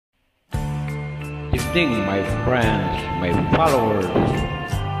evening, my friends, my followers.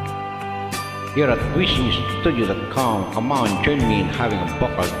 Here at WeSing come on, join me in having a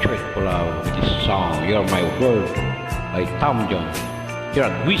vocal choice collab with this song, You're My World, by Tom Jones. Here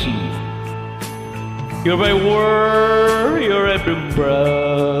at WeSing. You're my world, you're every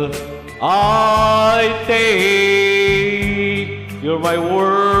breath I take. You're my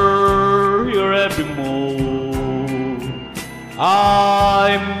world, you're every move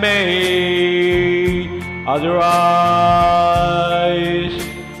I make. Other eyes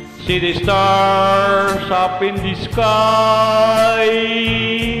see the stars up in the sky,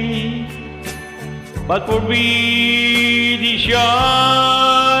 but for me they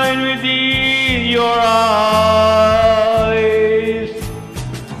shine within your eyes.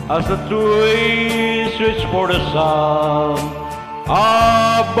 As the trees reach for the sun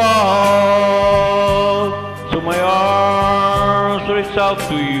above, so my arms reach out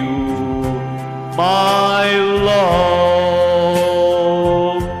to you, my love.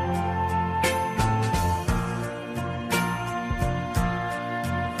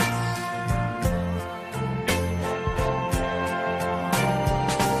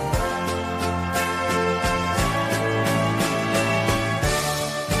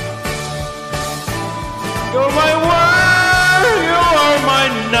 You're my world, you are my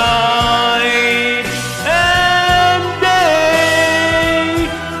night and day.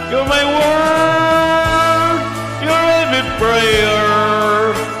 You're my world, you're every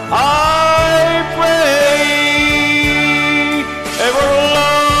prayer I pray. Ever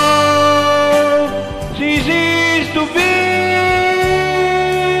love ceases to be.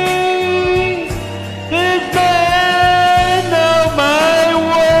 This man of my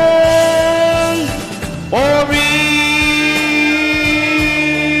world for me.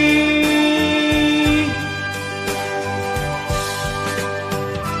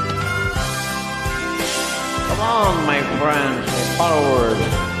 Come on, my friends, my followers,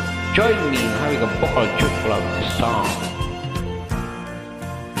 join me in having a vocal choice collab with this song.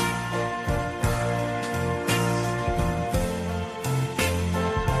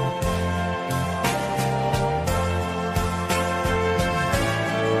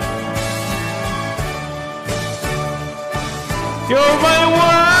 You're my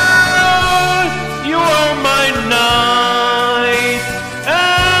world, you are my night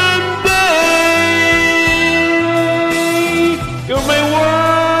and day. You're my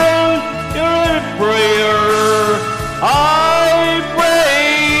world, you're a prayer I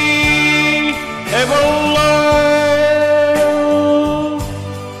pray. Ever love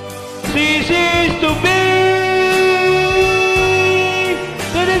ceases to be.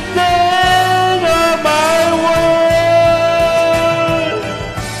 That is the end of my world.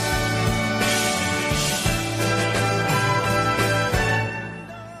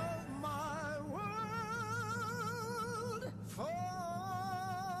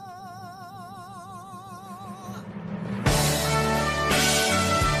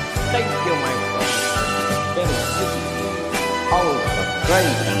 Thank you, my friend. Very beautiful, powerful,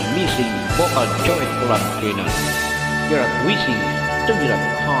 great, and amazing vocal choice collab trainer. Here at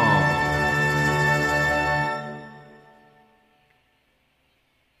WeSing.com.